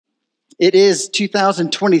It is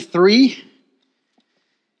 2023,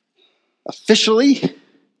 officially.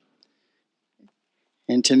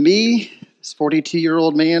 And to me, this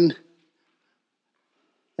 42-year-old man,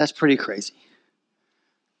 that's pretty crazy.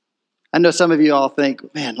 I know some of you all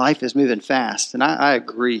think, man, life is moving fast. And I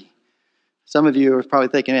agree. Some of you are probably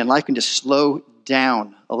thinking, man, life can just slow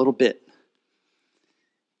down a little bit.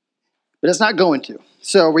 But it's not going to.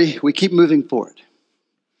 So we keep moving forward.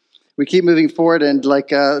 We keep moving forward, and like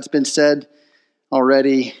it's been said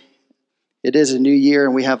already, it is a new year,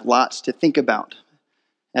 and we have lots to think about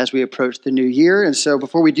as we approach the new year. And so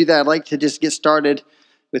before we do that, I'd like to just get started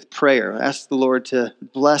with prayer. Ask the Lord to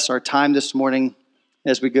bless our time this morning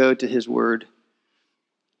as we go to His Word,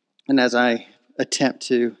 and as I attempt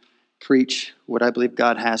to preach what I believe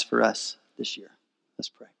God has for us this year. Let's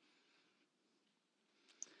pray.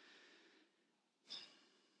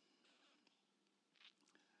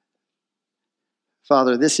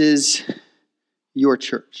 Father, this is your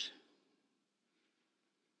church.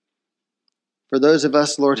 For those of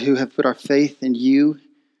us, Lord, who have put our faith in you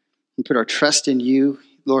and put our trust in you,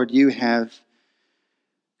 Lord, you have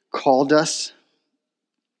called us.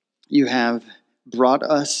 You have brought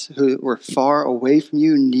us who were far away from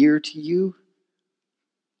you, near to you.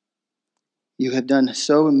 You have done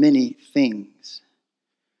so many things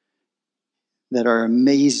that are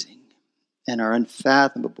amazing and are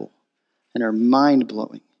unfathomable and are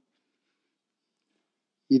mind-blowing.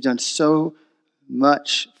 You've done so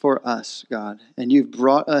much for us, God, and you've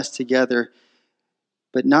brought us together,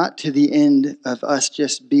 but not to the end of us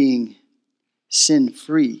just being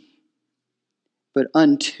sin-free, but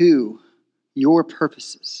unto your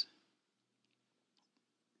purposes.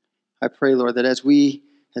 I pray, Lord, that as we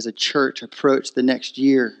as a church approach the next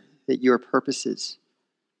year, that your purposes,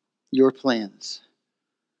 your plans,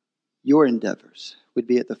 your endeavors would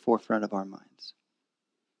be at the forefront of our minds.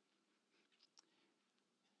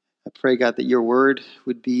 I pray, God, that your word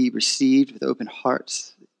would be received with open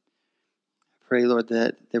hearts. I pray, Lord,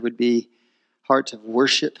 that there would be hearts of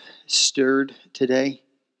worship stirred today.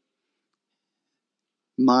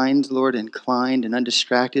 Minds, Lord, inclined and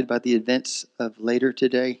undistracted by the events of later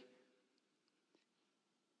today.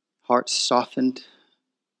 Hearts softened.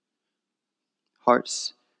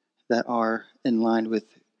 Hearts that are in line with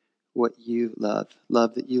what you love.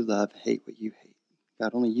 Love that you love, hate what you hate.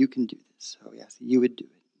 God, only you can do this. So we ask that you would do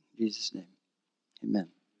it. In Jesus' name, amen.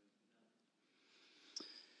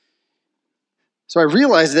 So I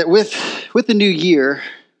realize that with the new year,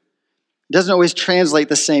 it doesn't always translate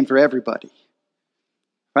the same for everybody.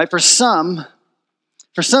 Right? For some,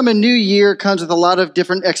 a new year comes with a lot of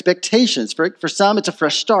different expectations. For some, it's a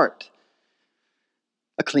fresh start,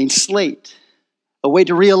 a clean slate, a way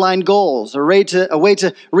to realign goals, a way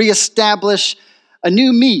to reestablish a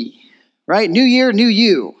new me, right? New year, new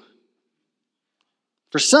you.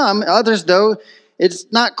 For some, others, though, it's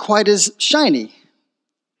not quite as shiny.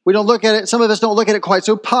 We don't look at it, some of us don't look at it quite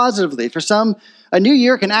so positively. For some, a new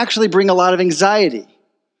year can actually bring a lot of anxiety.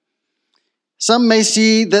 Some may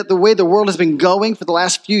see that the way the world has been going for the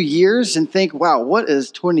last few years and think, wow, what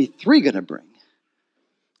is 23 going to bring?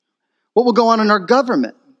 What will go on in our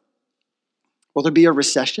government? Will there be a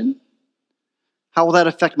recession? How will that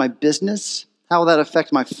affect my business? How will that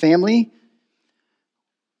affect my family?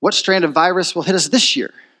 What strand of virus will hit us this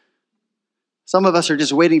year? Some of us are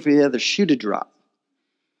just waiting for the other shoe to drop.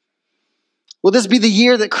 Will this be the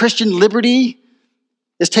year that Christian liberty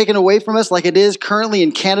is taken away from us like it is currently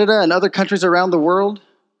in Canada and other countries around the world?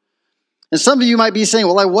 And some of you might be saying,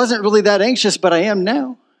 well, I wasn't really that anxious, but I am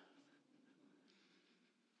now.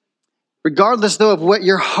 Regardless, though, of what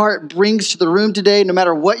your heart brings to the room today, no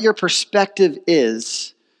matter what your perspective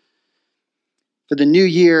is, for the new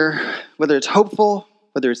year, whether it's hopeful,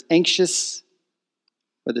 whether it's anxious,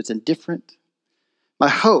 whether it's indifferent, my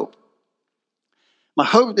hope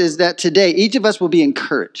is that today each of us will be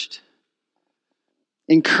encouraged.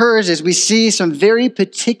 Encouraged as we see some very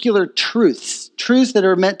particular truths that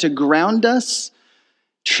are meant to ground us,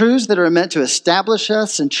 truths that are meant to establish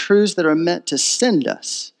us, and truths that are meant to send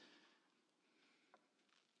us.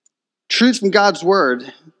 Truths from God's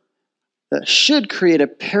word that should create a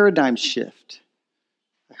paradigm shift,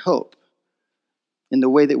 I hope, in the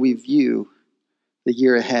way that we view the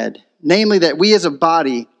year ahead. Namely, that we as a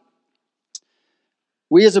body,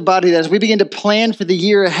 that as we begin to plan for the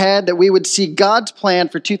year ahead, that we would see God's plan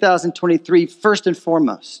for 2023 first and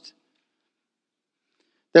foremost.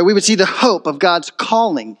 That we would see the hope of God's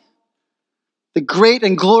calling, the great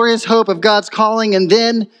and glorious hope of God's calling, and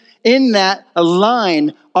then in that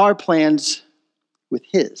align our plans with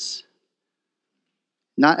His.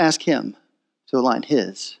 Not ask Him to align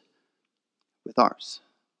His with ours.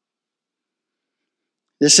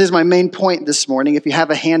 This is my main point this morning. If you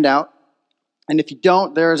have a handout, and if you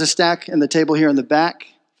don't, there is a stack in the table here in the back.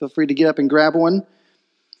 Feel free to get up and grab one.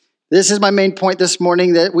 This is my main point this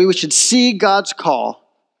morning, that we should see God's call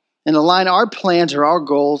and align our plans or our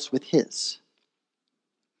goals with His.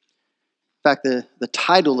 In fact, the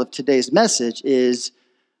title of today's message is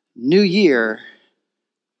New Year,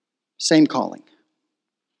 Same Calling.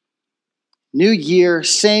 New year,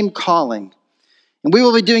 same calling. And we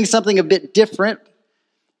will be doing something a bit different,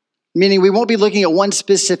 meaning we won't be looking at one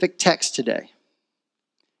specific text today.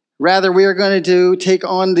 Rather, we are going to take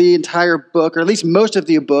on the entire book, or at least most of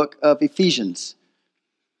the book of Ephesians.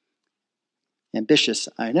 Ambitious,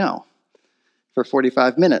 I know, for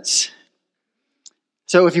 45 minutes.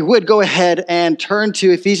 So if you would, go ahead and turn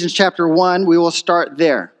to Ephesians chapter 1. We will start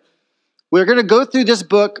there. We're going to go through this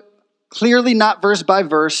book, clearly not verse by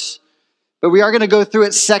verse, but we are going to go through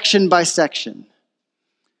it section by section.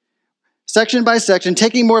 Section by section,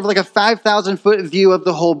 taking more of like a 5,000-foot view of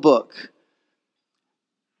the whole book.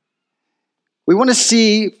 We want to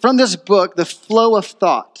see from this book the flow of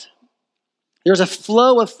thought. There's a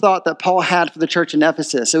flow of thought that Paul had for the church in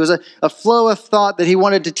Ephesus. It was a flow of thought that he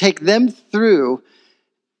wanted to take them through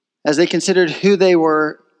as they considered who they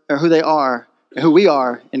were, or who they are, or who we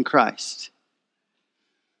are in Christ.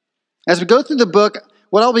 As we go through the book,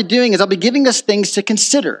 what I'll be doing is I'll be giving us things to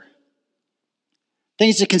consider.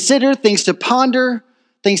 Things to consider, things to ponder,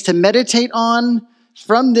 things to meditate on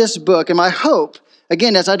from this book. And my hope,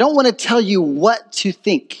 again, is I don't want to tell you what to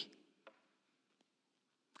think.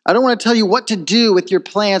 I don't want to tell you what to do with your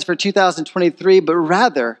plans for 2023, but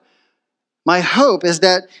rather, my hope is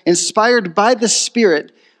that, inspired by the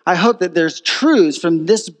Spirit, I hope that there's truths from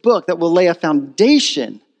this book that will lay a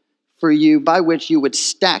foundation for you by which you would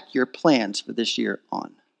stack your plans for this year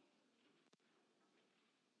on.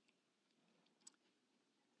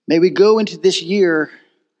 May we go into this year,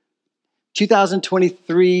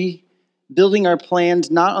 2023, building our plans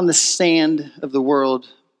not on the sand of the world,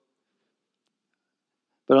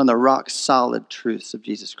 but on the rock-solid truths of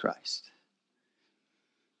Jesus Christ.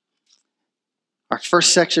 Our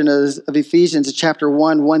first section of Ephesians is chapter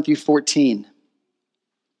 1, 1 through 14.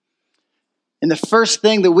 And the first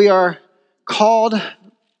thing that we are called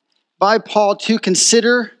by Paul to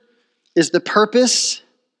consider is the purpose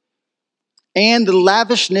and the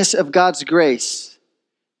lavishness of God's grace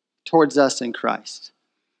towards us in Christ.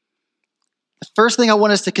 The first thing I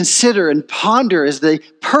want us to consider and ponder is the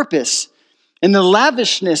purpose and the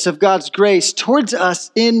lavishness of God's grace towards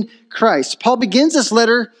us in Christ. Paul begins this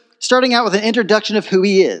letter starting out with an introduction of who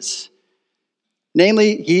he is.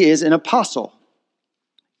 Namely, he is an apostle.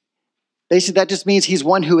 Basically, that just means he's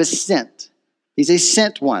one who is sent. He's a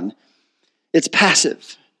sent one. It's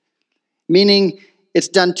passive, meaning it's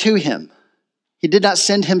done to him. He did not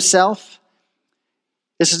send himself.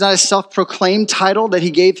 This is not a self-proclaimed title that he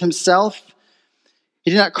gave himself. He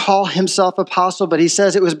did not call himself apostle, but he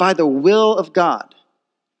says it was by the will of God.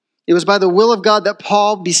 It was by the will of God that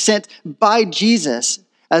Paul be sent by Jesus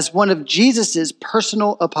as one of Jesus'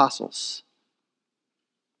 personal apostles.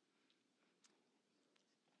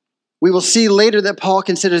 We will see later that Paul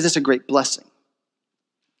considers this a great blessing,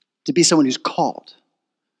 to be someone who's called.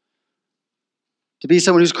 To be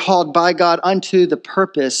someone who's called by God unto the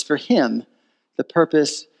purpose for him, the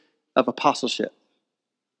purpose of apostleship.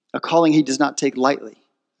 A calling he does not take lightly.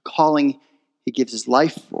 A calling he gives his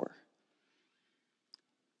life for.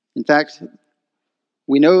 In fact, if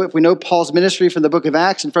we know Paul's ministry from the book of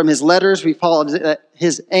Acts and from his letters, we follow that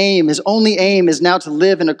his only aim is now to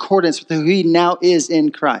live in accordance with who he now is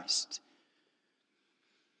in Christ.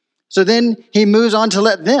 So then he moves on to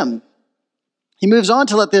let the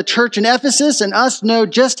church in Ephesus and us know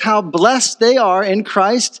just how blessed they are in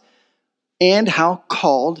Christ and how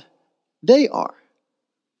called they are.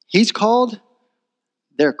 He's called,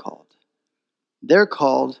 they're called. They're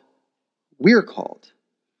called, we're called.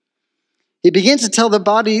 He begins to tell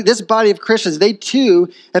this body of Christians, they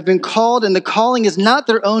too have been called, and the calling is not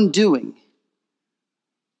their own doing.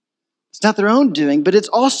 It's not their own doing, but it's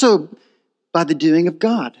also by the doing of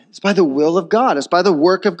God. It's by the will of God. It's by the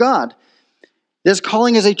work of God. This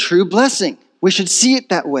calling is a true blessing. We should see it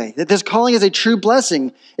that way, that this calling is a true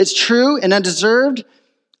blessing. It's true and undeserved,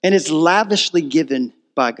 and it's lavishly given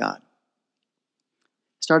by God.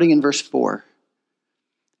 Starting in verse 4.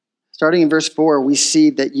 We see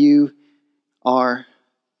that you are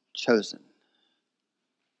chosen.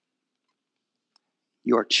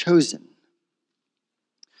 You are chosen.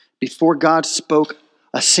 Before God spoke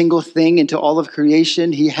a single thing into all of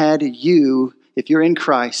creation, he had you, if you're in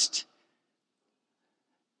Christ,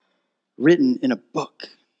 written in a book.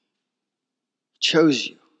 He chose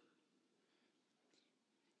you.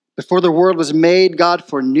 Before the world was made, God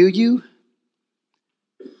foreknew you,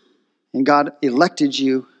 and God elected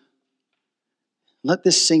you. Let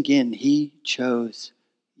this sink in. He chose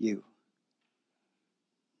you.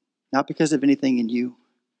 Not because of anything in you,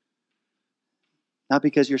 not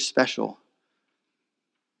because you're special,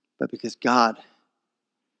 but because God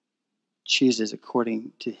chooses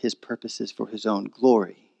according to his purposes for his own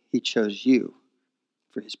glory. He chose you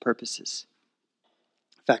for his purposes.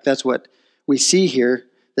 In fact, that's what we see here.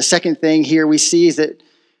 The second thing here we see is that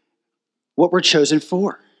what we're chosen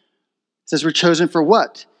for. It says we're chosen for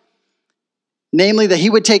what? Namely, that he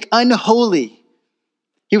would take unholy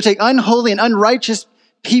and unrighteous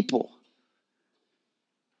people.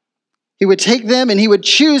 He would take them and he would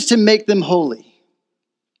choose to make them holy.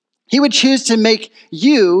 He would choose to make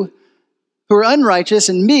you, who are unrighteous,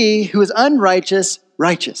 and me, who is unrighteous,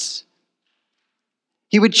 righteous.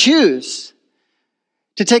 He would choose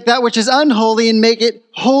to take that which is unholy and make it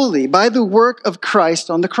holy by the work of Christ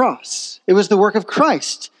on the cross. It was the work of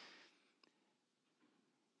Christ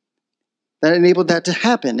that enabled that to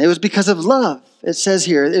happen. It was because of love. It says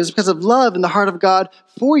here, it was because of love in the heart of God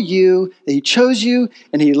for you that he chose you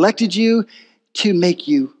and he elected you to make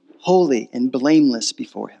you holy and blameless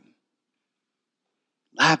before him.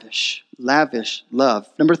 Lavish love.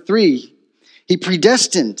 Number 3, he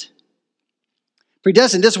predestined.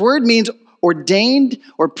 Predestined, this word means ordained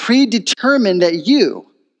or predetermined that you.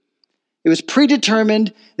 It was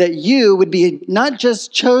predetermined that you would be not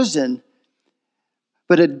just chosen,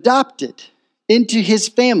 but adopted into his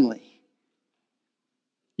family.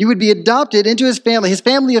 You would be adopted into his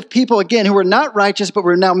family of people, again, who were not righteous, but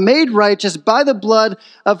were now made righteous by the blood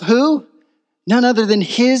of who? None other than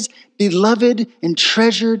his beloved and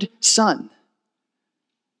treasured Son.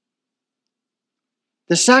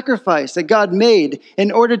 The sacrifice that God made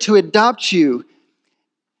in order to adopt you.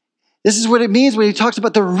 This is what it means when he talks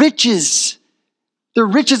about the riches. The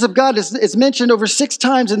riches of God is mentioned over 6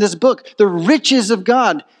 times in this book. The riches of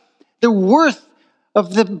God. The worth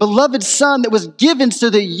of the beloved Son that was given so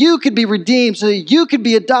that you could be redeemed, so that you could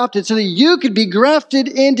be adopted, so that you could be grafted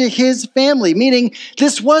into his family. Meaning,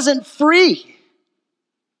 this wasn't free.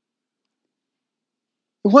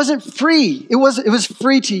 It wasn't free. It was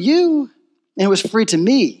free to you, and it was free to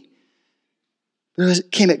me. But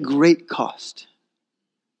it came at great cost.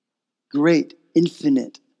 Great,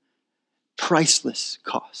 infinite, priceless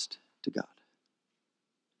cost to God.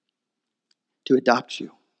 To adopt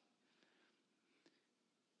you.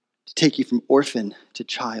 To take you from orphan to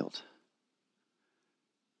child.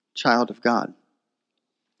 Child of God.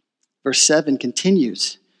 Verse 7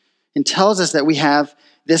 continues and tells us that we have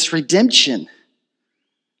this redemption.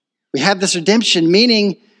 We have this redemption,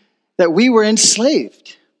 meaning that we were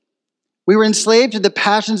enslaved. We were enslaved to the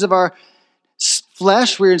passions of our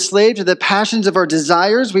flesh. We were enslaved to the passions of our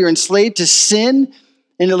desires. We were enslaved to sin,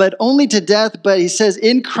 and it led only to death. But he says,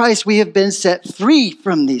 in Christ we have been set free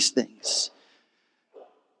from these things.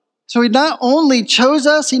 So he not only chose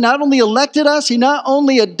us, he not only elected us, he not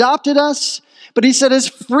only adopted us, but he set us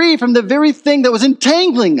free from the very thing that was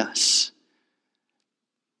entangling us.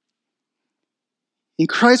 In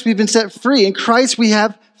Christ we've been set free. In Christ we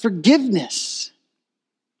have forgiveness.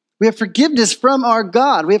 We have forgiveness from our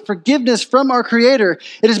God. We have forgiveness from our Creator.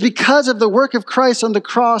 It is because of the work of Christ on the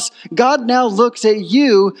cross, God now looks at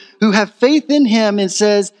you who have faith in him and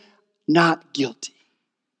says, not guilty.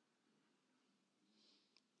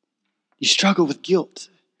 You struggle with guilt.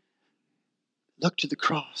 Look to the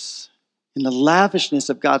cross in the lavishness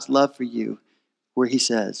of God's love for you, where he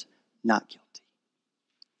says, not guilty.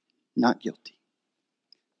 Not guilty.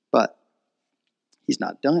 But he's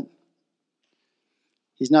not done.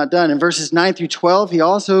 He's not done. In verses 9 through 12, he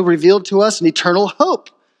also revealed to us an eternal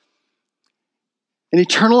hope. An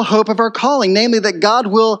eternal hope of our calling, namely that God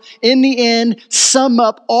will, in the end, sum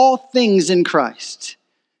up all things in Christ.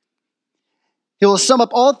 He will sum up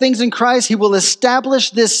all things in Christ. He will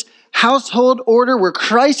establish this household order where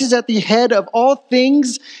Christ is at the head of all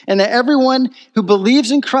things, and that everyone who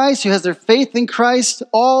believes in Christ, who has their faith in Christ,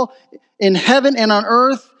 all in heaven and on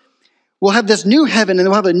earth, will have this new heaven, and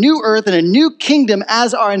we'll have a new earth and a new kingdom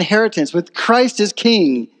as our inheritance with Christ as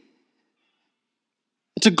King.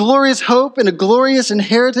 It's a glorious hope and a glorious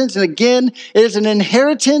inheritance. And again, it is an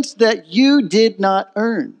inheritance that you did not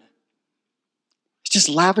earn. It's just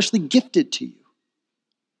lavishly gifted to you.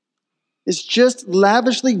 It's just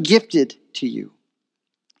lavishly gifted to you.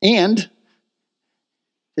 And,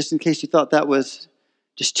 just in case you thought that was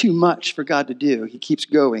just too much for God to do, he keeps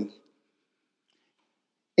going.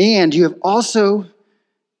 And you have also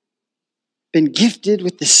been gifted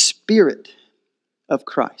with the Spirit of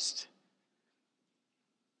Christ.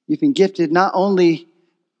 You've been gifted not only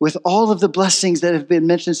with all of the blessings that have been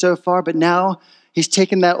mentioned so far, but now he's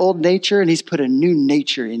taken that old nature and he's put a new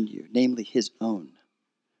nature in you, namely his own.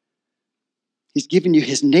 He's given you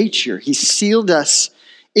his nature. He's sealed us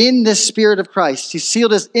in the Spirit of Christ. He's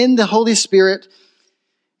sealed us in the Holy Spirit,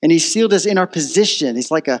 and he's sealed us in our position.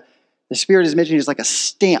 The Spirit is mentioned, is like a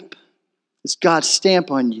stamp. It's God's stamp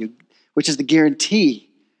on you, which is the guarantee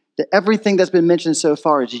that everything that's been mentioned so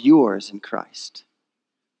far is yours in Christ.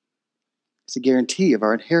 It's a guarantee of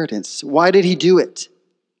our inheritance. Why did he do it?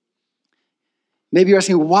 Maybe you're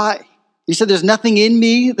asking, why? You said there's nothing in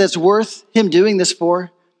me that's worth him doing this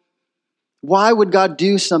for. Why would God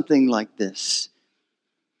do something like this?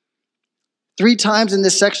 3 times in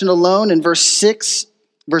this section alone, in verse 6,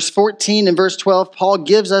 verse 14, and verse 12, Paul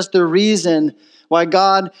gives us the reason why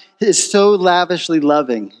God is so lavishly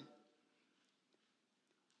loving,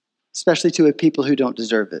 especially to a people who don't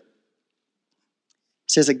deserve it.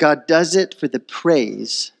 It says that God does it for the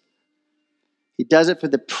praise. He does it for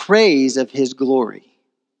the praise of his glory.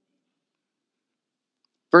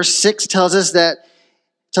 Verse 6 tells us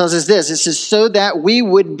this. It says, so that we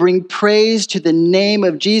would bring praise to the name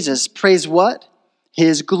of Jesus. Praise what?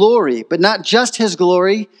 His glory. But not just his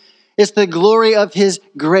glory. It's the glory of his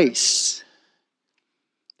grace.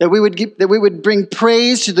 That we would bring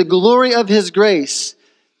praise to the glory of his grace.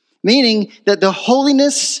 Meaning that the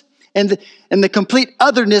holiness and the complete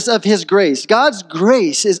otherness of his grace. God's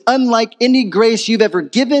grace is unlike any grace you've ever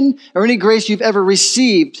given or any grace you've ever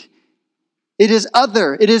received. It is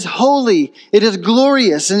other, it is holy, it is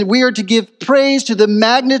glorious, and we are to give praise to the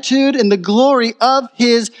magnitude and the glory of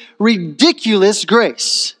his ridiculous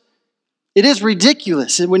grace. It is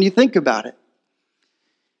ridiculous when you think about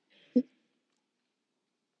it.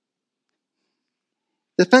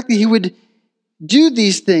 The fact that he would do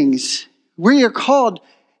these things, we are called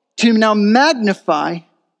to now magnify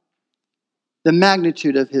the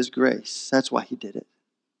magnitude of his grace. That's why he did it.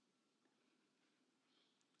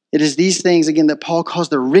 It is these things, again, that Paul calls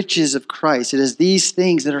the riches of Christ. It is these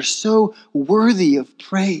things that are so worthy of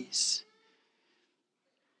praise.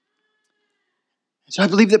 So I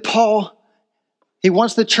believe that Paul, he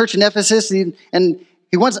wants the church in Ephesus, and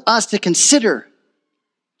he wants us to consider.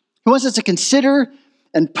 He wants us to consider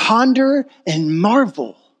and ponder and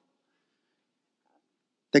marvel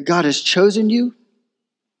that God has chosen you,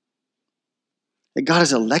 that God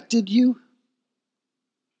has elected you.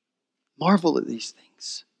 Marvel at these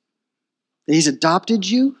things. That he's adopted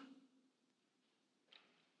you,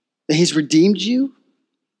 that he's redeemed you,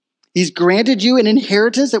 he's granted you an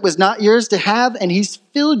inheritance that was not yours to have, and he's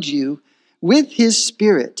filled you with his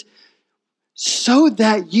Spirit so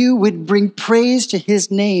that you would bring praise to his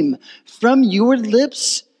name from your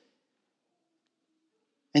lips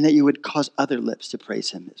and that you would cause other lips to praise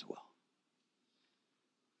him as well.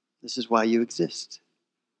 This is why you exist.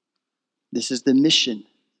 This is the mission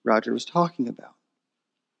Roger was talking about.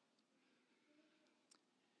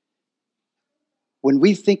 When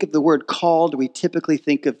we think of the word called, we typically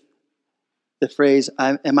think of the phrase,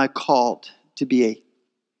 am I called to be a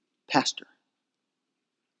pastor?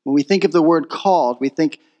 When we think of the word called, we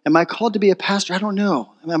think, am I called to be a pastor? I don't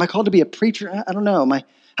know. Am I called to be a preacher? I don't know.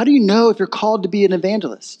 How do you know if you're called to be an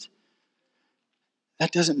evangelist?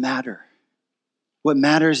 That doesn't matter. What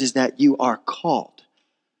matters is that you are called.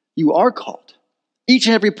 You are called. Each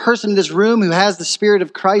and every person in this room who has the Spirit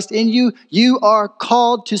of Christ in you, you are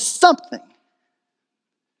called to something.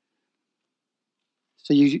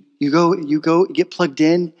 So you go, get plugged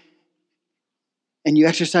in, and you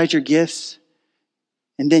exercise your gifts,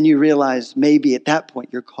 and then you realize maybe at that point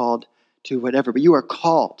you're called to whatever. But you are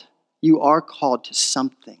called. You are called to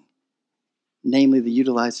something, namely the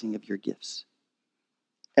utilizing of your gifts.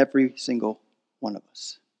 Every single one of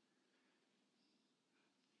us.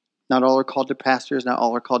 Not all are called to pastors, not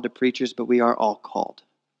all are called to preachers, but we are all called.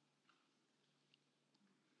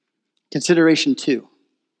 Consideration 2.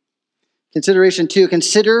 Consideration 2,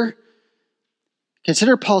 consider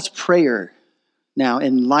Paul's prayer now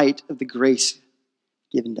in light of the grace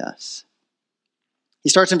given to us. He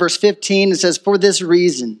starts in verse 15 and says, for this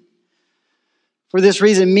reason,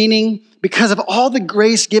 meaning because of all the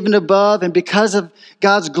grace given above and because of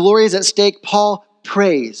God's glory is at stake, Paul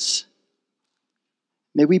prays.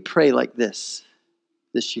 May we pray like this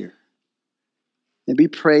year. May we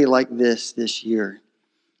pray like this year.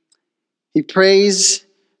 He prays,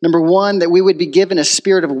 number 1, that we would be given a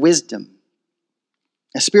spirit of wisdom.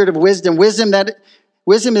 A spirit of wisdom. Wisdom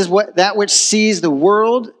is that which sees the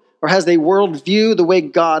world or has a world view the way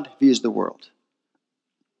God views the world.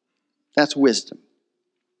 That's wisdom.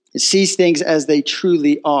 It sees things as they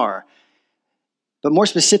truly are. But more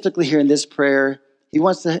specifically here in this prayer, he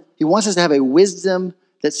wants us to have a wisdom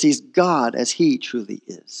that sees God as he truly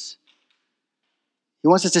is. He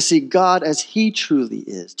wants us to see God as he truly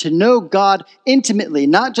is, to know God intimately,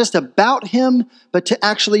 not just about him, but to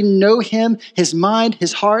actually know him, his mind,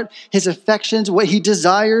 his heart, his affections, what he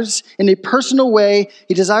desires in a personal way.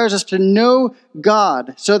 He desires us to know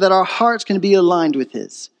God so that our hearts can be aligned with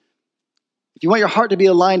his. If you want your heart to be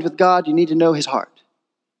aligned with God, you need to know his heart.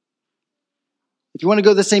 If you want to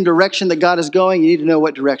go the same direction that God is going, you need to know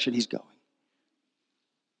what direction he's going.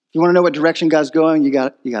 If you want to know what direction God's going, you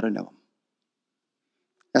got to know him.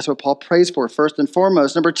 That's what Paul prays for, first and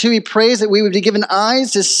foremost. Number two, he prays that we would be given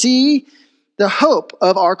eyes to see the hope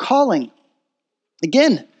of our calling.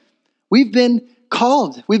 Again, we've been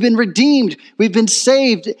called, we've been redeemed, we've been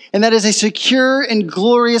saved, and that is a secure and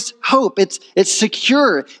glorious hope. It's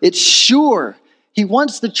secure, it's sure. He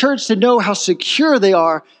wants the church to know how secure they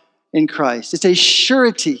are in Christ. It's a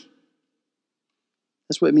surety.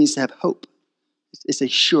 That's what it means to have hope. It's a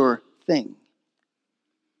sure thing.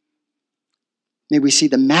 May we see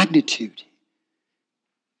the magnitude.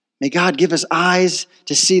 May God give us eyes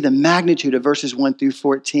to see the magnitude of verses 1 through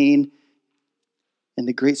 14 and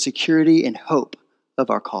the great security and hope of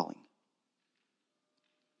our calling.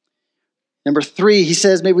 Number 3, he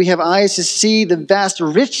says, may we have eyes to see the vast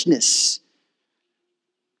richness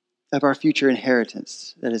of our future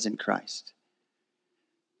inheritance that is in Christ.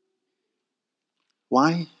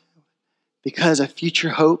 Why? Because a future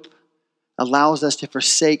hope allows us to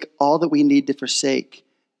forsake all that we need to forsake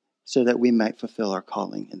so that we might fulfill our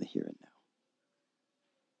calling in the here and now.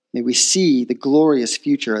 May we see the glorious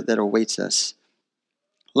future that awaits us.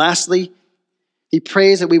 Lastly, he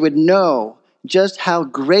prays that we would know just how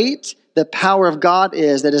great the power of God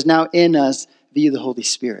is that is now in us via the Holy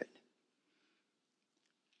Spirit,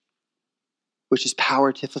 which is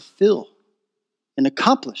power to fulfill and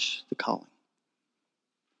accomplish the calling.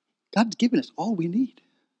 God's given us all we need.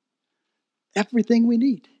 Everything we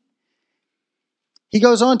need. He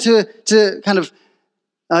goes on to kind of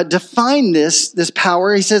define this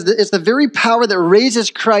power. He says that it's the very power that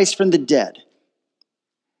raises Christ from the dead.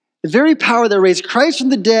 The very power that raised Christ from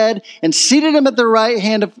the dead and seated him at the right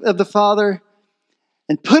hand of the Father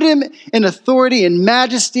and put him in authority and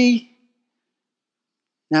majesty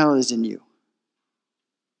now is in you.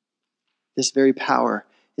 This very power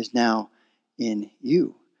is now in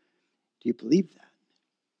you. Do you believe that?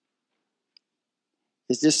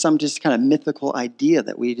 Is this some just kind of mythical idea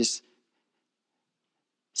that we just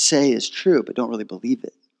say is true but don't really believe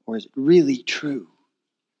it? Or is it really true?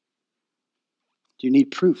 Do you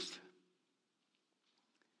need proof?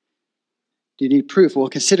 Do you need proof? Well,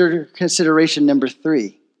 consider consideration number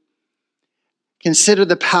 3. Consider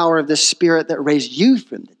the power of the Spirit that raised you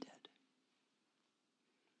from the dead.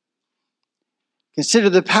 Consider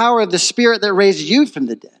the power of the Spirit that raised you from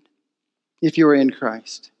the dead if you are in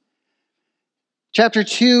Christ. Chapter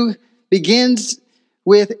 2 begins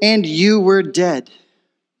with, and you were dead.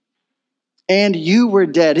 And you were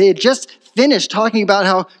dead. It just finished talking about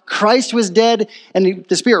how Christ was dead and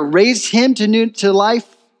the Spirit raised him to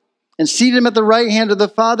life and seated him at the right hand of the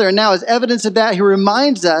Father. And now as evidence of that, he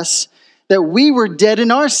reminds us that we were dead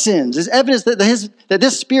in our sins. As evidence that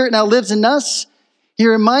this Spirit now lives in us, he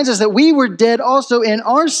reminds us that we were dead also in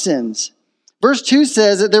our sins. Verse 2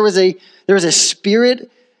 says that there was a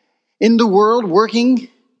spirit in the world working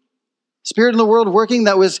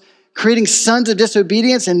that was creating sons of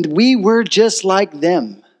disobedience, and we were just like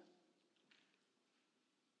them.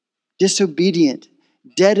 Disobedient,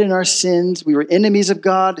 dead in our sins. We were enemies of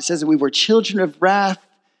God. It says that we were children of wrath,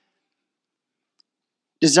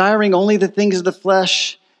 desiring only the things of the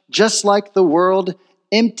flesh, just like the world,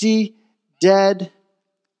 empty, dead,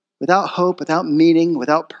 without hope, without meaning,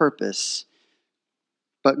 without purpose.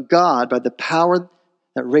 But God, by the power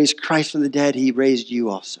that raised Christ from the dead, he raised you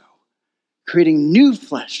also. Creating new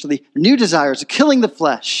flesh, the new desires, killing the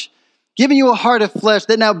flesh, giving you a heart of flesh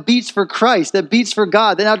that now beats for Christ, that beats for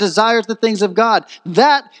God, that now desires the things of God.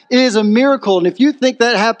 That is a miracle. And if you think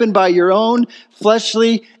that happened by your own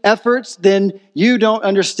fleshly efforts, then you don't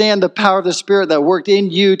understand the power of the Spirit that worked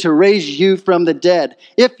in you to raise you from the dead.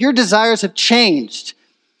 If your desires have changed,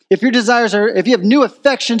 if you have new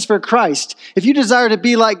affections for Christ, if you desire to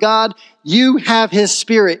be like God, you have his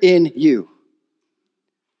Spirit in you.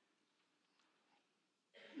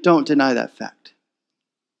 Don't deny that fact.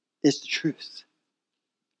 It's the truth.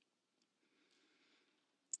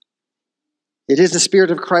 It is the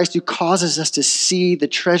Spirit of Christ who causes us to see the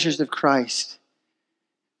treasures of Christ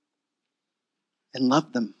and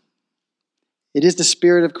love them. It is the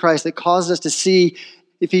Spirit of Christ that causes us to see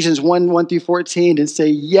Ephesians 1 through 14 and say,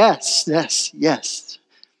 yes, yes, yes.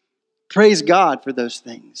 Praise God for those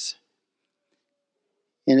things.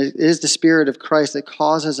 And it is the Spirit of Christ that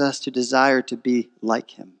causes us to desire to be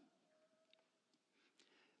like him.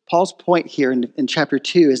 Paul's point here in chapter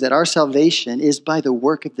 2 is that our salvation is by the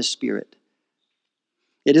work of the Spirit.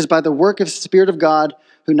 It is by the work of the Spirit of God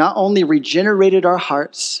who not only regenerated our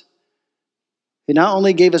hearts, who not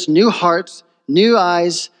only gave us new hearts, new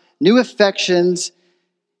eyes, new affections,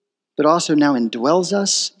 but also now indwells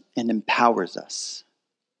us and empowers us.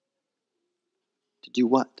 To do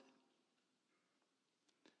what?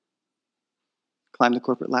 Climb the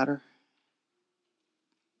corporate ladder?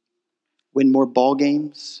 Win more ball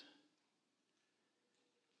games?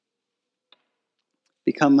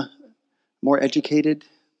 Become more educated?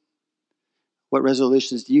 What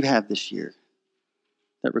resolutions do you have this year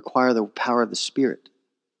that require the power of the Spirit?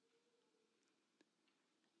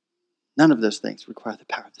 None of those things require the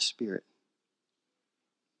power of the Spirit.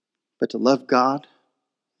 But to love God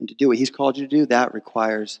and to do what he's called you to do, that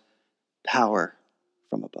requires power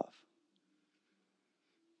from above.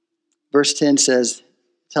 Verse 10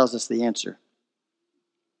 tells us the answer.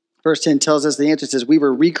 Verse 10 tells us the answer. It says, we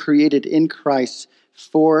were recreated in Christ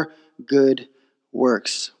for good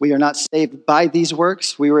works. We are not saved by these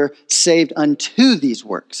works. We were saved unto these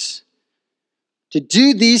works. To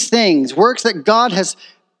do these things, works that God has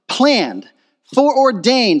planned,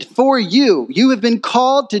 foreordained for you. You have been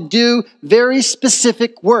called to do very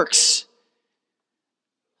specific works.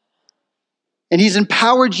 And he's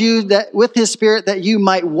empowered you that with his Spirit that you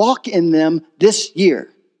might walk in them this year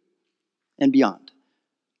and beyond.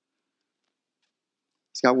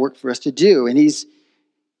 He's got work for us to do, and he's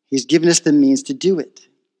given us the means to do it.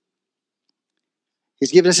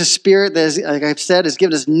 He's given us a Spirit that, like I've said, has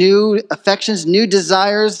given us new affections, new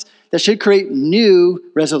desires that should create new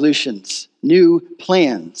resolutions, new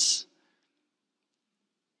plans,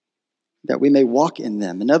 that we may walk in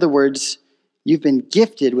them. In other words, you've been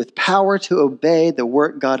gifted with power to obey the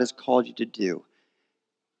work God has called you to do.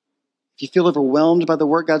 If you feel overwhelmed by the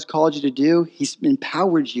work God's called you to do, he's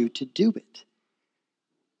empowered you to do it.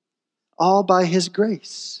 All by his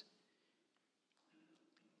grace.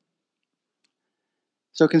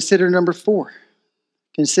 So consider number 4.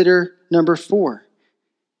 Consider number 4.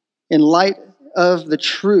 In light of the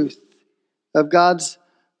truth of God's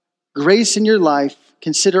grace in your life,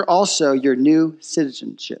 consider also your new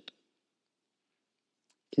citizenship.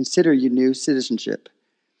 Consider your new citizenship.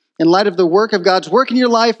 In light of the work of God's work in your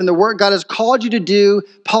life and the work God has called you to do,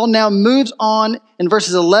 Paul now moves on in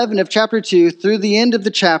verses 11 of chapter 2 through the end of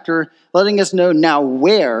the chapter, letting us know now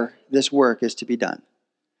where this work is to be done.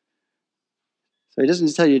 So he doesn't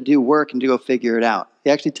just tell you to do work and to go figure it out.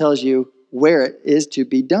 He actually tells you where it is to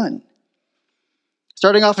be done.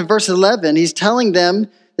 Starting off in verse 11, he's telling them,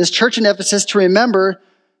 this church in Ephesus, to remember,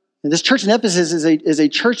 and this church in Ephesus is a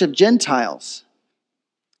church of Gentiles.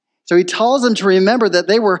 So he tells them to remember that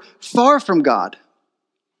they were far from God,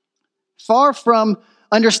 far from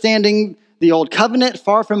understanding the old covenant,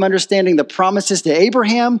 far from understanding the promises to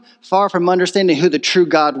Abraham, far from understanding who the true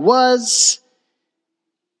God was.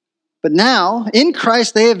 But now, in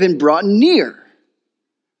Christ, they have been brought near.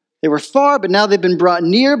 They were far, but now they've been brought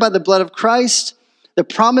near by the blood of Christ. The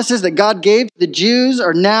promises that God gave to the Jews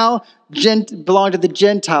are now belong to the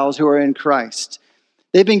Gentiles who are in Christ.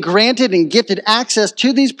 They've been granted and gifted access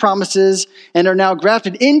to these promises and are now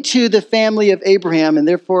grafted into the family of Abraham and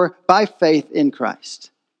therefore by faith in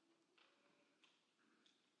Christ.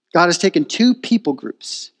 God has taken two people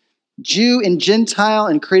groups, Jew and Gentile,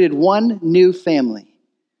 and created one new family.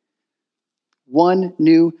 One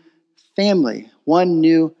new family, one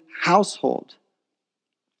new household,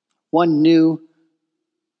 one new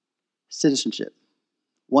citizenship,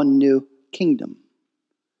 one new kingdom.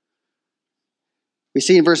 We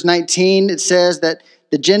see in verse 19, it says that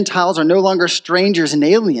the Gentiles are no longer strangers and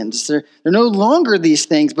aliens. They're no longer these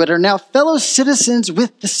things, but are now fellow citizens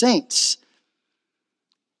with the saints.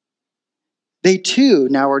 They too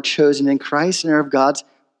now are chosen in Christ and are of God's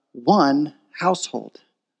one household.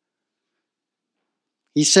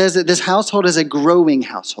 He says that this household is a growing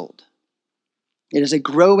household. It is a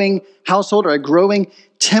growing household or a growing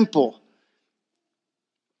temple.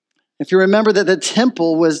 If you remember that the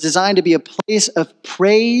temple was designed to be a place of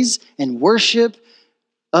praise and worship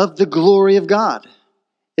of the glory of God.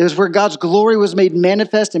 It was where God's glory was made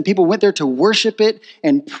manifest and people went there to worship it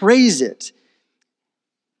and praise it.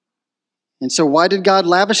 And so why did God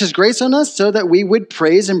lavish his grace on us? So that we would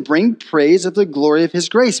praise and bring praise of the glory of his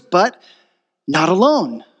grace. But not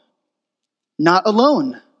alone. Not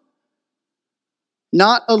alone.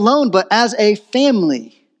 Not alone, but as a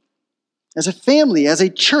family. As a family, as a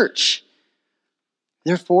church.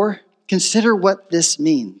 Therefore, consider what this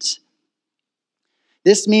means.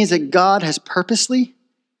 This means that God has purposely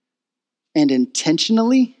and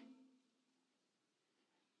intentionally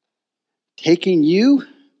taken you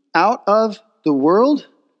out of the world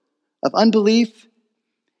of unbelief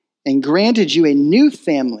and granted you a new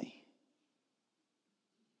family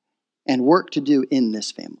and work to do in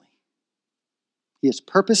this family. He has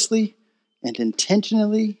purposely and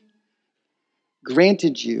intentionally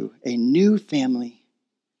granted you a new family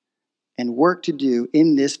and work to do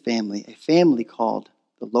in this family, a family called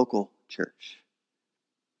the local church.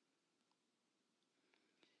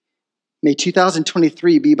 May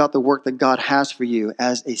 2023 be about the work that God has for you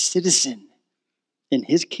as a citizen in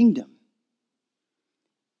his kingdom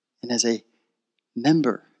and as a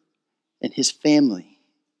member in his family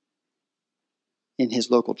in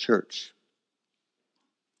his local church,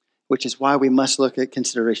 which is why we must look at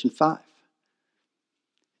consideration 5.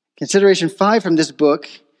 Consideration 5 from this book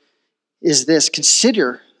is this: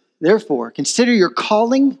 consider your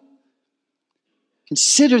calling.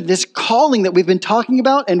 Consider this calling that we've been talking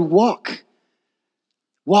about and walk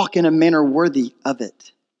in a manner worthy of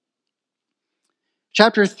it.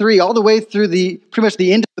 Chapter 3, all the way through pretty much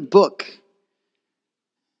the end of the book,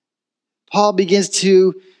 Paul begins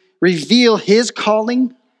to reveal his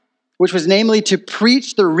calling, which was namely to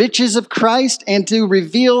preach the riches of Christ and to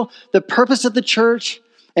reveal the purpose of the church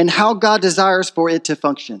and how God desires for it to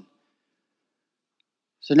function.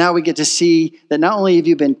 So now we get to see that not only have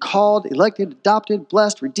you been called, elected, adopted,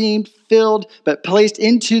 blessed, redeemed, filled, but placed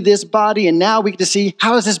into this body, and now we get to see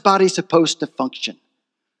how is this body supposed to function?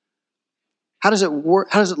 How does it work?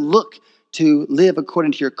 How does it look to live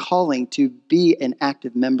according to your calling to be an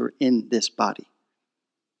active member in this body?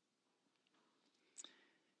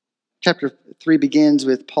 Chapter 3 begins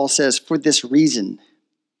with Paul says, for this reason.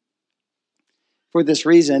 For this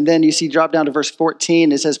reason. And then you see drop down to verse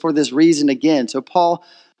 14. It says, for this reason again. So Paul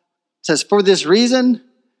says, for this reason.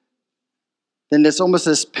 Then it's almost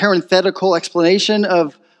this parenthetical explanation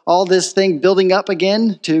of all this thing building up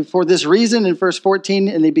again to for this reason in verse 14.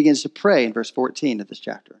 And he begins to pray in verse 14 of this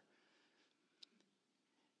chapter.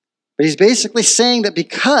 But he's basically saying that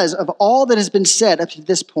because of all that has been said up to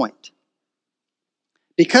this point,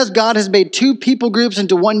 because God has made two people groups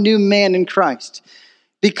into one new man in Christ,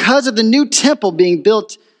 because of the new temple being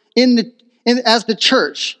built as the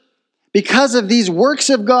church, because of these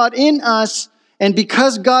works of God in us, and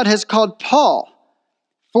because God has called Paul,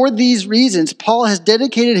 for these reasons, Paul has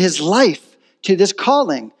dedicated his life to this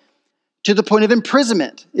calling, to the point of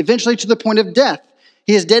imprisonment, eventually to the point of death.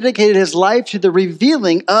 He has dedicated his life to the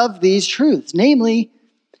revealing of these truths, namely,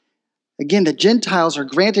 again, the Gentiles are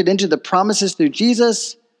granted into the promises through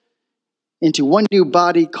Jesus, into one new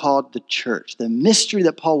body called the church. The mystery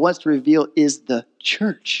that Paul wants to reveal is the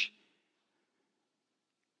church.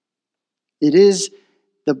 It is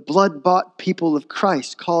the blood-bought people of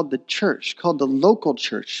Christ called the church, called the local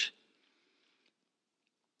church.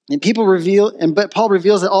 And but Paul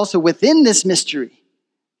reveals that also within this mystery,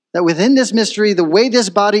 the way this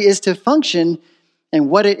body is to function and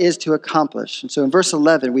what it is to accomplish. And so in verse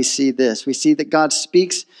 11, we see this. We see that God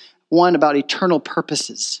speaks, one, about eternal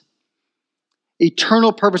purposes.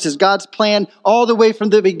 Eternal purposes. God's plan all the way from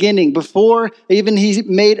the beginning, before even he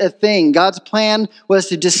made a thing. God's plan was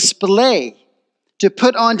to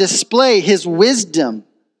put on display his wisdom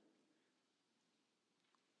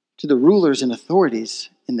to the rulers and authorities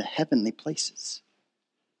in the heavenly places.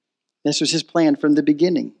 This was his plan from the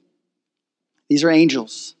beginning. These are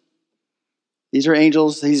angels. These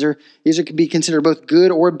could be considered both good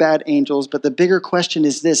or bad angels, but the bigger question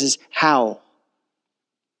is how?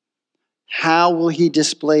 How will he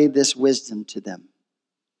display this wisdom to them?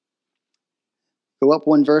 Go up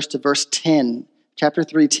one verse to verse 10. Chapter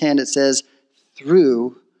 3:10, it says,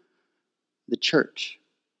 through the church.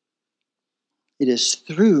 It is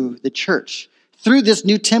through the church, through this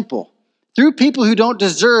new temple, through people who don't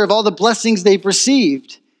deserve all the blessings they've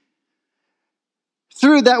received,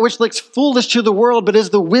 through that which looks foolish to the world but is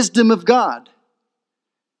the wisdom of God,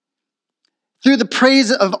 through the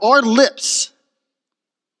praise of our lips,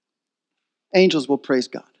 angels will praise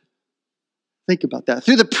God. Think about that.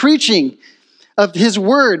 Through the preaching of his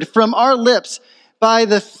word from our lips, by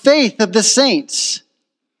the faith of the saints,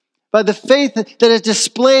 by the faith that is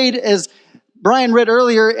displayed, as Brian read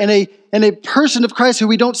earlier, in a person of Christ who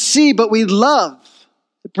we don't see but we love.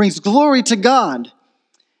 It brings glory to God.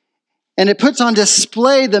 And it puts on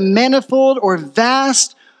display the manifold or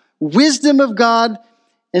vast wisdom of God,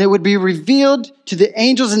 and it would be revealed to the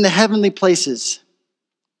angels in the heavenly places.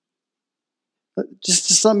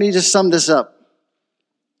 Let me just sum this up.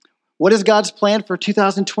 What is God's plan for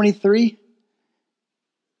 2023?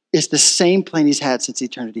 It's the same plan he's had since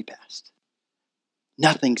eternity past.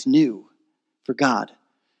 Nothing's new for God.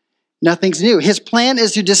 Nothing's new. His plan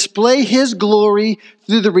is to display his glory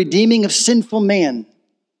through the redeeming of sinful man.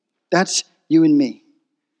 That's you and me.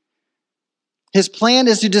 His plan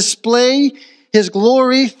is to display his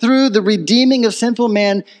glory through the redeeming of sinful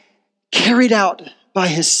man, carried out by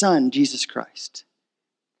his Son, Jesus Christ.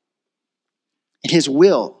 And his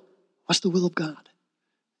will, what's the will of God?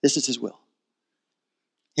 This is his will.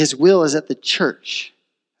 His will is that the church,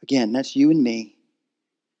 again, that's you and me,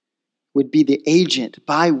 would be the agent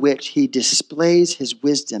by which he displays his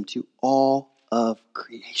wisdom to all of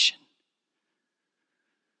creation.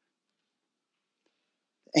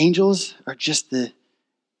 Angels are just the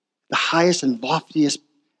highest and loftiest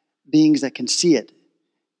beings that can see it.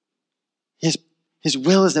 His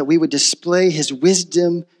will is that we would display his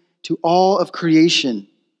wisdom to all of creation.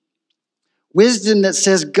 Wisdom that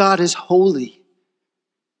says God is holy,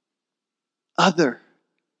 other.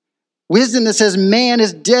 Wisdom that says man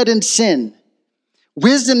is dead in sin.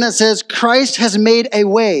 Wisdom that says Christ has made a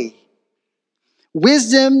way.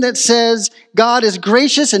 Wisdom that says God is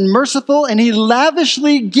gracious and merciful, and he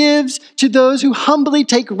lavishly gives to those who humbly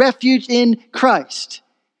take refuge in Christ.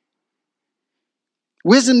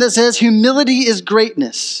 Wisdom that says humility is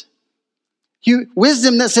greatness.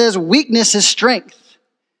 Wisdom that says weakness is strength.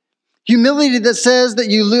 Humility that says that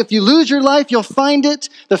if you lose your life, you'll find it.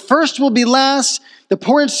 The first will be last. The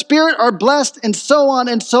poor in spirit are blessed, and so on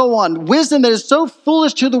and so on. Wisdom that is so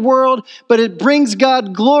foolish to the world, but it brings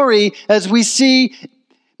God glory as we see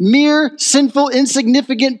mere, sinful,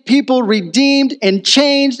 insignificant people redeemed and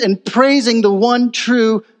changed and praising the one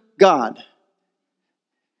true God.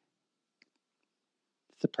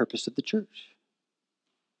 It's the purpose of the church.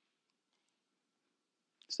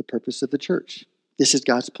 It's the purpose of the church. This is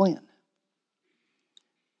God's plan.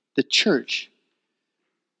 The church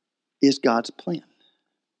is God's plan.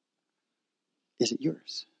 Is it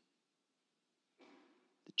yours?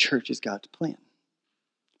 The church is God's plan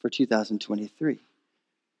for 2023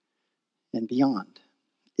 and beyond.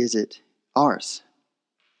 Is it ours?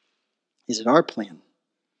 Is it our plan?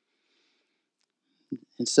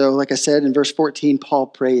 And so, like I said, in verse 14, Paul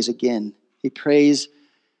prays again. He prays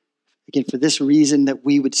again for this reason, that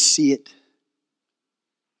we would see it.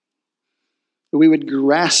 That we would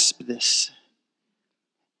grasp this.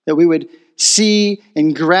 That we would see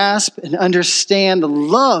and grasp and understand the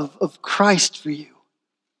love of Christ for you.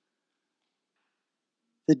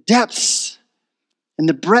 The depths and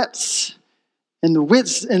the breadths and the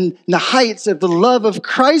widths and the heights of the love of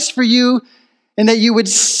Christ for you, and that you would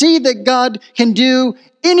see that God can do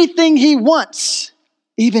anything he wants,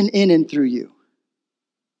 even in and through you.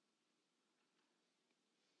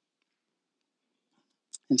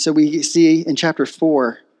 And so we see in chapter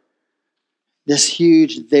 4 this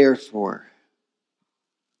huge therefore.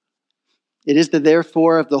 It is the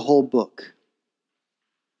therefore of the whole book.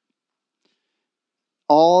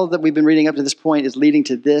 All that we've been reading up to this point is leading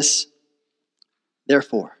to this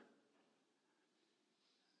therefore.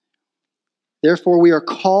 Therefore, we are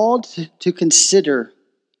called to consider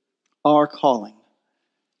our calling.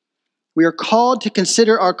 We are called to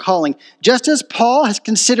consider our calling. Just as Paul has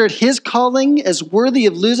considered his calling as worthy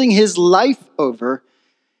of losing his life over,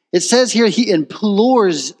 it says here he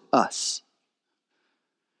implores us.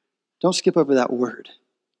 Don't skip over that word.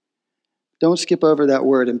 Don't skip over that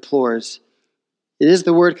word, implores. It is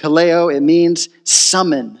the word kaleo. It means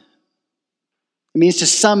summon. It means to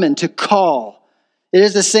summon, to call. It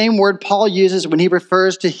is the same word Paul uses when he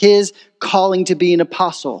refers to his calling to be an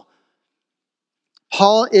apostle.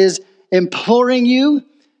 Paul is imploring you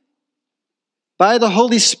by the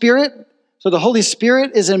Holy Spirit. So the Holy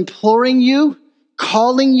Spirit is imploring you,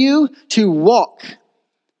 calling you to walk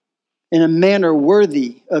in a manner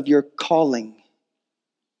worthy of your calling.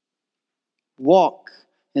 Walk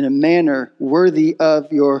in a manner worthy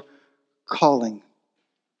of your calling.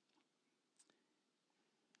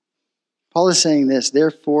 Paul is saying this,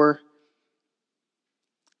 therefore,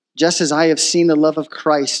 just as I have seen the love of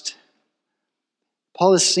Christ,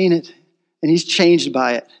 Paul has seen it and he's changed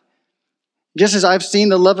by it. Just as I've seen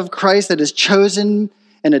the love of Christ that has chosen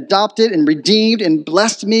and adopted and redeemed and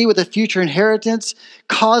blessed me with a future inheritance,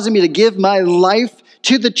 causing me to give my life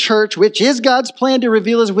to the church, which is God's plan to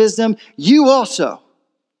reveal his wisdom, you also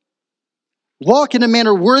walk in a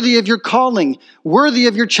manner worthy of your calling, worthy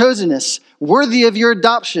of your chosenness, worthy of your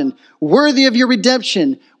adoption, worthy of your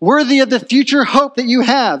redemption, worthy of the future hope that you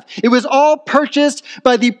have. It was all purchased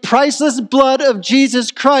by the priceless blood of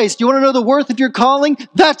Jesus Christ. You want to know the worth of your calling?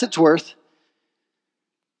 That's its worth.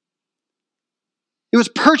 It was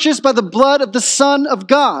purchased by the blood of the Son of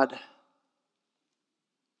God.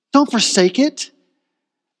 Don't forsake it.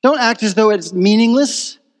 Don't act as though it's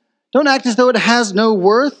meaningless. Don't act as though it has no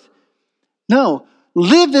worth. No,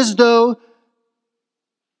 live as though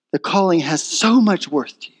the calling has so much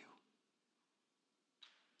worth to you.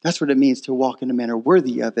 That's what it means to walk in a manner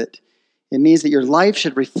worthy of it. It means that your life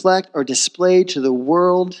should reflect or display to the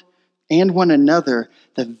world and one another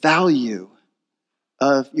the value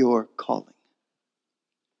of your calling.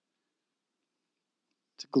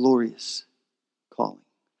 It's a glorious calling.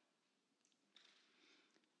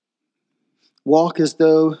 Walk as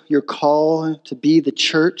though your call to be the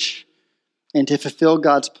church and to fulfill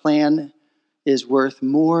God's plan is worth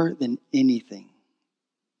more than anything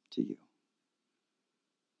to you.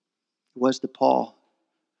 It was to Paul.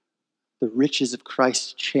 The riches of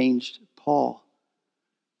Christ changed Paul.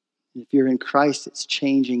 And if you're in Christ, it's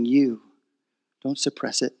changing you. Don't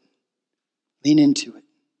suppress it. Lean into it.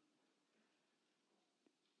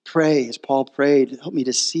 Pray as Paul prayed. Help me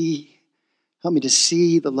to see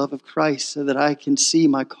the love of Christ so that I can see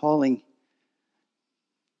my calling.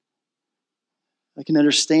 I can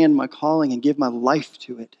understand my calling and give my life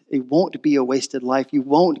to it. It won't be a wasted life. You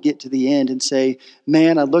won't get to the end and say,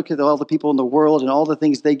 man, I look at all the people in the world and all the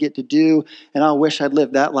things they get to do, and I wish I'd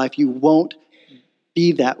lived that life. You won't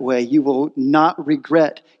be that way. You will not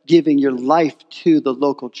regret giving your life to the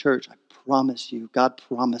local church. I promise you. God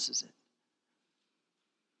promises it.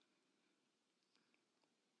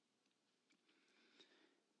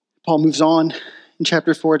 Paul moves on in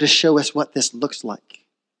chapter 4 to show us what this looks like.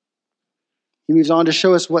 He moves on to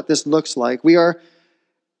show us what this looks like. We are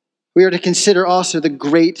to consider also the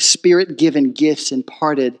great Spirit-given gifts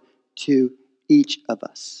imparted to each of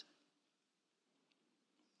us.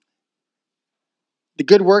 The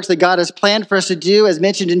good works that God has planned for us to do, as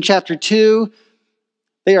mentioned in chapter 2,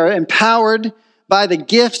 they are empowered by the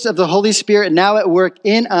gifts of the Holy Spirit now at work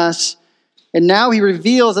in us. And now he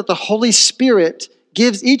reveals that the Holy Spirit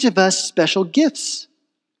gives each of us special gifts.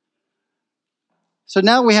 So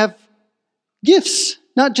now we have gifts,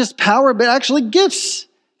 not just power, but actually gifts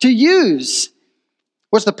to use.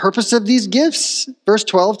 What's the purpose of these gifts? Verse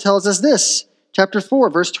 12 tells us this. Chapter 4,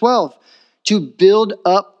 verse 12. To build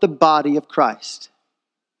up the body of Christ.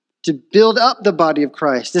 To build up the body of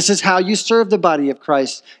Christ. This is how you serve the body of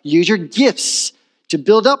Christ. Use your gifts to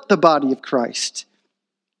build up the body of Christ.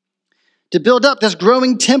 To build up this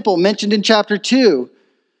growing temple mentioned in chapter 2.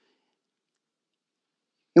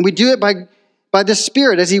 And we do it by the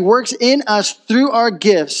Spirit as he works in us through our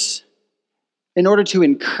gifts in order to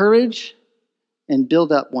encourage and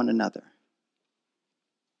build up one another.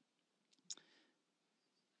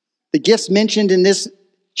 The gifts mentioned in this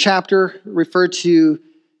chapter refer to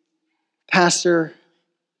pastor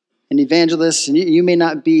and evangelist, and you may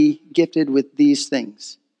not be gifted with these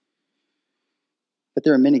things, but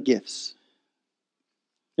there are many gifts.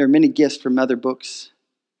 There are many gifts from other books.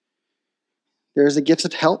 There's the gifts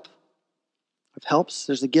of helps.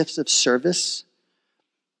 There's the gifts of service.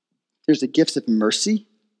 There's the gifts of mercy.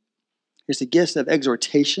 There's the gifts of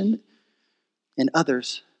exhortation and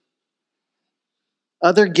others.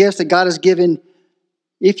 Other gifts that God has given.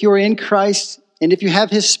 If you're in Christ and if you have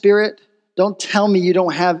his Spirit, don't tell me you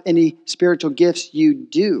don't have any spiritual gifts. You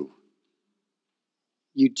do.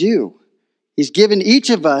 You do. He's given each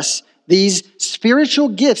of us these spiritual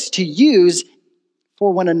gifts to use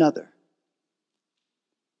for one another.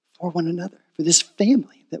 For one another. For this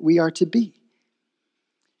family that we are to be.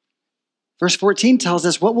 Verse 14 tells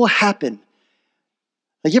us what will happen.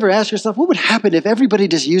 Like, you ever ask yourself, what would happen if everybody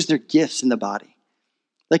just used their gifts in the body?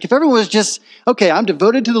 Like, if everyone was just, okay, I'm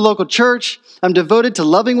devoted to the local church. I'm devoted to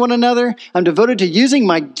loving one another. I'm devoted to using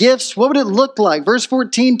my gifts. What would it look like? Verse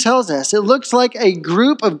 14 tells us it looks like a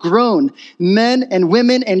group of grown men and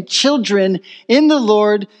women and children in the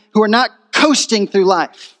Lord who are not coasting through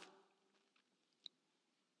life.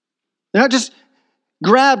 They're not just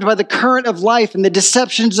grabbed by the current of life and the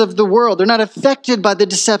deceptions of the world. They're not affected by the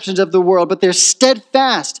deceptions of the world, but they're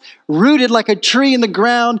steadfast, rooted like a tree in the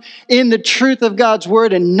ground in the truth of God's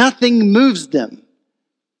word, and nothing moves them.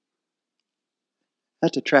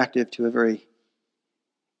 That's attractive to a very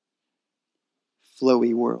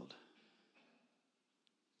flowy world.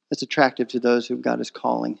 That's attractive to those whom God is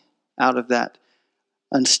calling out of that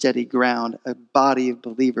unsteady ground, a body of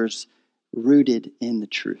believers rooted in the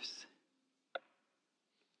truth.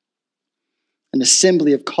 An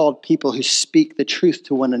assembly of called people who speak the truth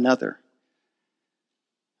to one another,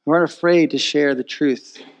 who aren't afraid to share the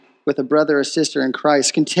truth with a brother or sister in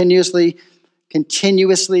Christ, continuously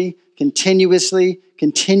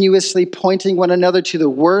pointing one another to the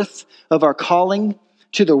worth of our calling,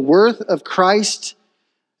 to the worth of Christ.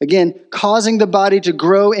 Again, causing the body to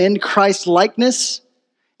grow in Christ's likeness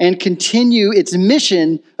and continue its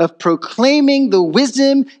mission of proclaiming the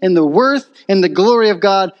wisdom and the worth and the glory of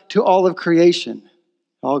God to all of creation.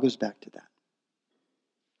 It all goes back to that.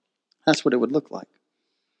 That's what it would look like.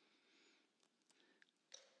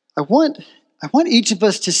 I want each of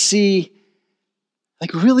us to see,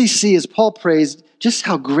 really see, as Paul prays, just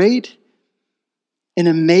how great and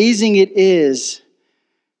amazing it is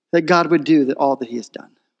that God would do all that he has done.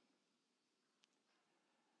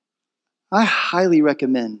 I highly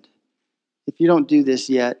recommend, if you don't do this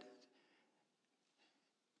yet,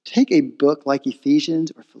 take a book like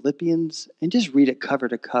Ephesians or Philippians and just read it cover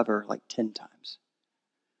to cover 10 times.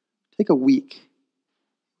 Take a week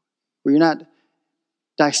where you're not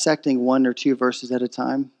dissecting one or two verses at a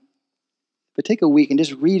time, but take a week and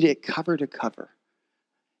just read it cover to cover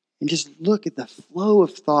and just look at the flow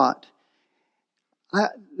of thought. I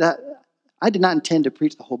did not intend to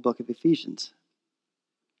preach the whole book of Ephesians.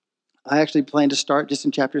 I actually planned to start just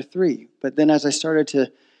in chapter 3, but then as I started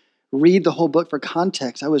to read the whole book for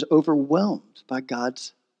context, I was overwhelmed by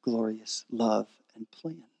God's glorious love and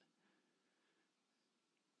plan.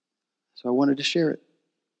 So I wanted to share it.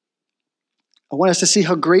 I want us to see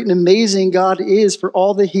how great and amazing God is for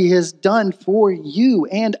all that he has done for you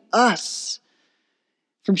and us.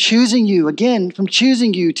 From choosing you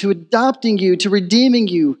to adopting you, to redeeming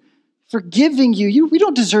you, forgiving you. We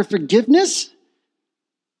don't deserve forgiveness.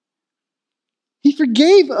 He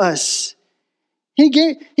forgave us. He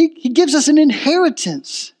gives us an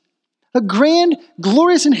inheritance, a grand,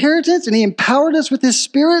 glorious inheritance, and he empowered us with his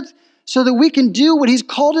Spirit so that we can do what he's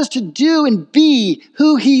called us to do and be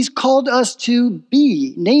who he's called us to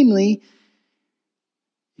be. Namely,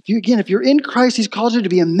 if you're in Christ, he's called you to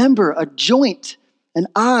be a member, a joint, an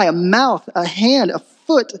eye, a mouth, a hand, a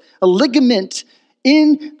foot, a ligament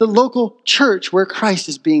in the local church where Christ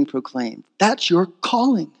is being proclaimed. That's your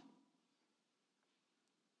calling.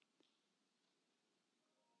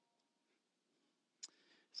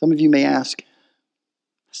 Some of you may ask,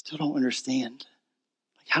 I still don't understand.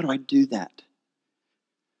 How do I do that?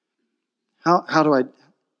 How do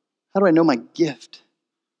I know my gift?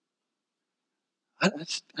 I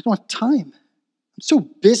don't have time. I'm so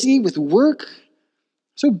busy with work,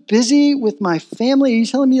 so busy with my family. Are you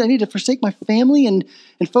telling me I need to forsake my family and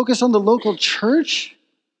focus on the local church?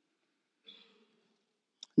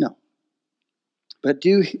 No. But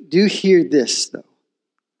do hear this, though.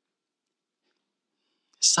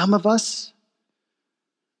 Some of us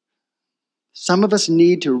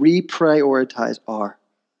need to reprioritize our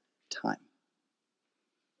time.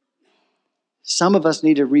 Some of us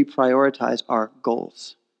need to reprioritize our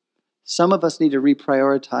goals. Some of us need to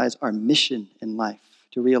reprioritize our mission in life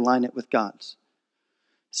to realign it with God's.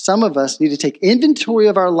 Some of us need to take inventory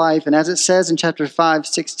of our life, and as it says in chapter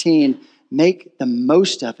 5:16, make the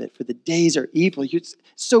most of it, for the days are evil. It's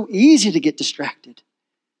so easy to get distracted.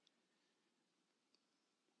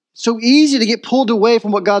 So easy to get pulled away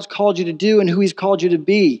from what God's called you to do and who he's called you to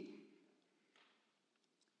be.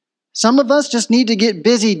 Some of us just need to get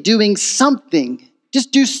busy doing something.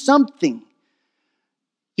 Just do something.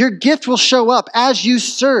 Your gift will show up as you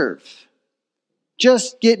serve.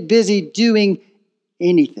 Just get busy doing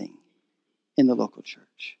anything in the local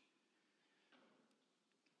church.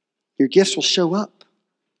 Your gifts will show up.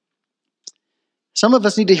 Some of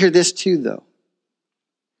us need to hear this too, though.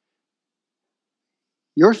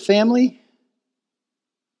 Your family,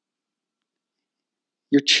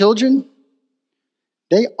 your children,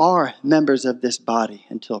 they are members of this body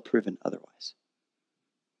until proven otherwise.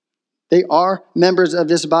 They are members of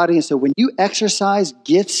this body, and so when you exercise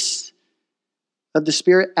gifts of the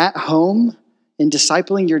Spirit at home in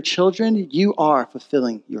discipling your children, you are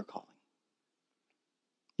fulfilling your calling.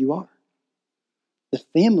 You are. The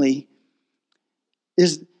family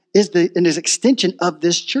is an extension of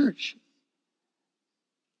this church.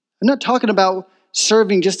 I'm not talking about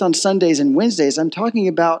serving just on Sundays and Wednesdays. I'm talking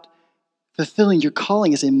about fulfilling your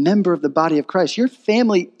calling as a member of the body of Christ. Your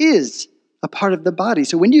family is a part of the body.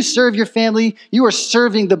 So when you serve your family, you are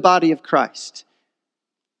serving the body of Christ.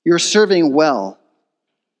 You're serving well.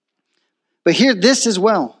 But hear this as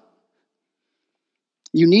well.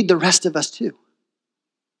 You need the rest of us too.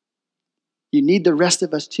 You need the rest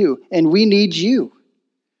of us too. And we need you.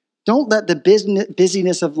 Don't let the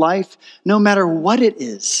busyness of life, no matter what it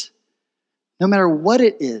is,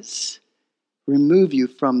 remove you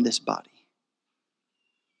from this body.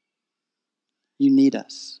 You need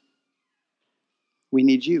us. We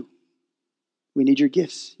need you. We need your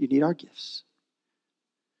gifts. You need our gifts.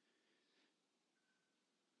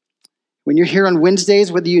 When you're here on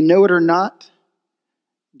Wednesdays, whether you know it or not,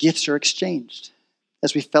 gifts are exchanged.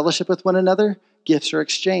 As we fellowship with one another, gifts are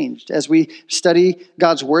exchanged. As we study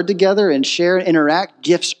God's word together and share and interact,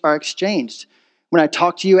 gifts are exchanged. When I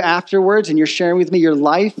talk to you afterwards and you're sharing with me your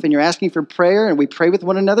life and you're asking for prayer and we pray with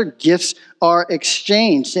one another, gifts are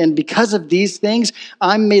exchanged. And because of these things,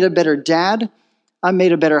 I'm made a better dad, I'm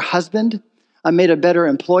made a better husband, I'm made a better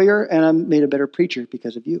employer, and I'm made a better preacher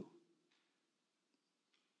because of you.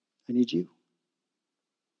 I need you.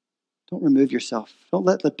 Don't remove yourself. Don't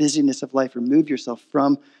let the busyness of life remove yourself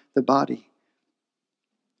from the body.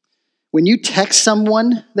 When you text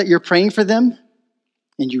someone that you're praying for them,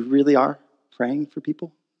 and you really are praying for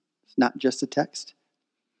people, it's not just a text,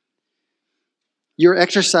 you're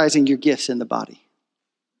exercising your gifts in the body.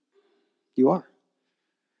 You are.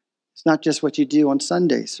 It's not just what you do on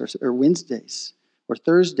Sundays or Wednesdays or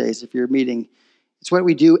Thursdays if you're meeting. It's what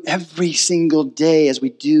we do every single day as we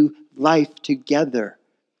do life together.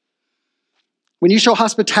 When you show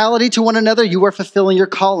hospitality to one another, you are fulfilling your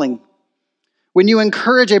calling. When you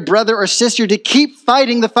encourage a brother or sister to keep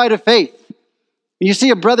fighting the fight of faith, when you see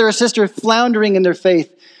a brother or sister floundering in their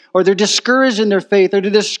faith, or they're discouraged in their faith, or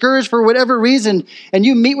they're discouraged for whatever reason, and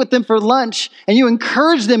you meet with them for lunch, and you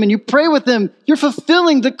encourage them, and you pray with them, you're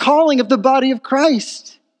fulfilling the calling of the body of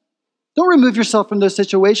Christ. Don't remove yourself from those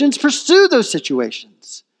situations. Pursue those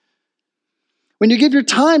situations. When you give your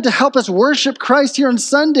time to help us worship Christ here on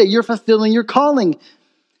Sunday, you're fulfilling your calling.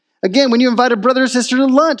 Again, when you invite a brother or sister to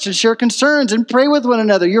lunch and share concerns and pray with one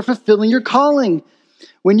another, you're fulfilling your calling.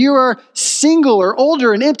 When you are single or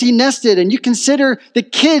older and empty nested and you consider the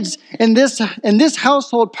kids in this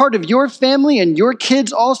household part of your family and your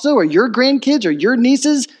kids also, or your grandkids or your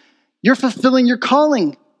nieces, you're fulfilling your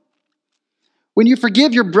calling. When you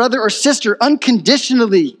forgive your brother or sister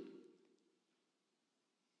unconditionally,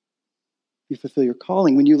 you fulfill your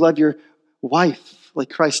calling. When you love your wife like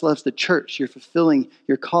Christ loves the church, you're fulfilling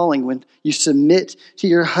your calling. When you submit to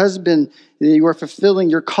your husband, you are fulfilling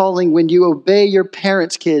your calling. When you obey your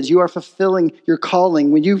parents' kids, you are fulfilling your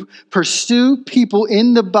calling. When you pursue people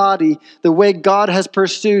in the body the way God has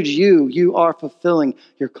pursued you, you are fulfilling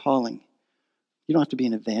your calling. You don't have to be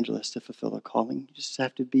an evangelist to fulfill a calling. You just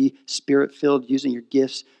have to be spirit-filled, using your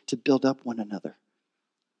gifts to build up one another.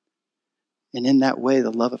 And in that way,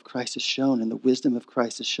 the love of Christ is shown and the wisdom of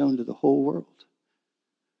Christ is shown to the whole world.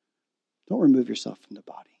 Don't remove yourself from the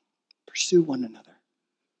body. Pursue one another.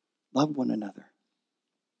 Love one another.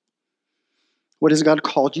 What has God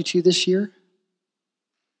called you to this year?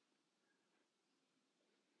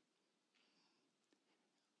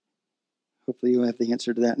 Hopefully you have the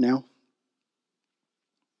answer to that now.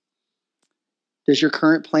 Does your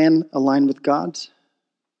current plan align with God's?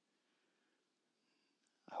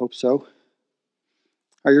 I hope so.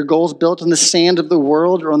 Are your goals built on the sand of the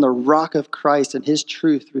world or on the rock of Christ and his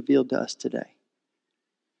truth revealed to us today?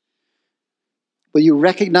 Will you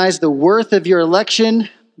recognize the worth of your election,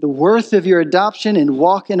 the worth of your adoption, and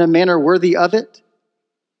walk in a manner worthy of it?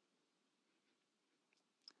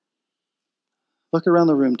 Look around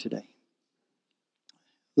the room today.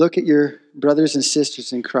 Look at your brothers and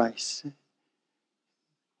sisters in Christ.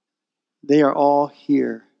 They are all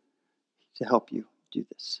here to help you do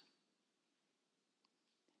this.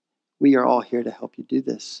 We are all here to help you do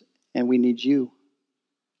this, and we need you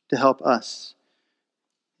to help us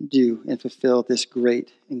do and fulfill this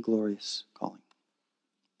great and glorious calling.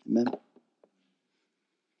 Amen.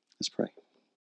 Let's pray.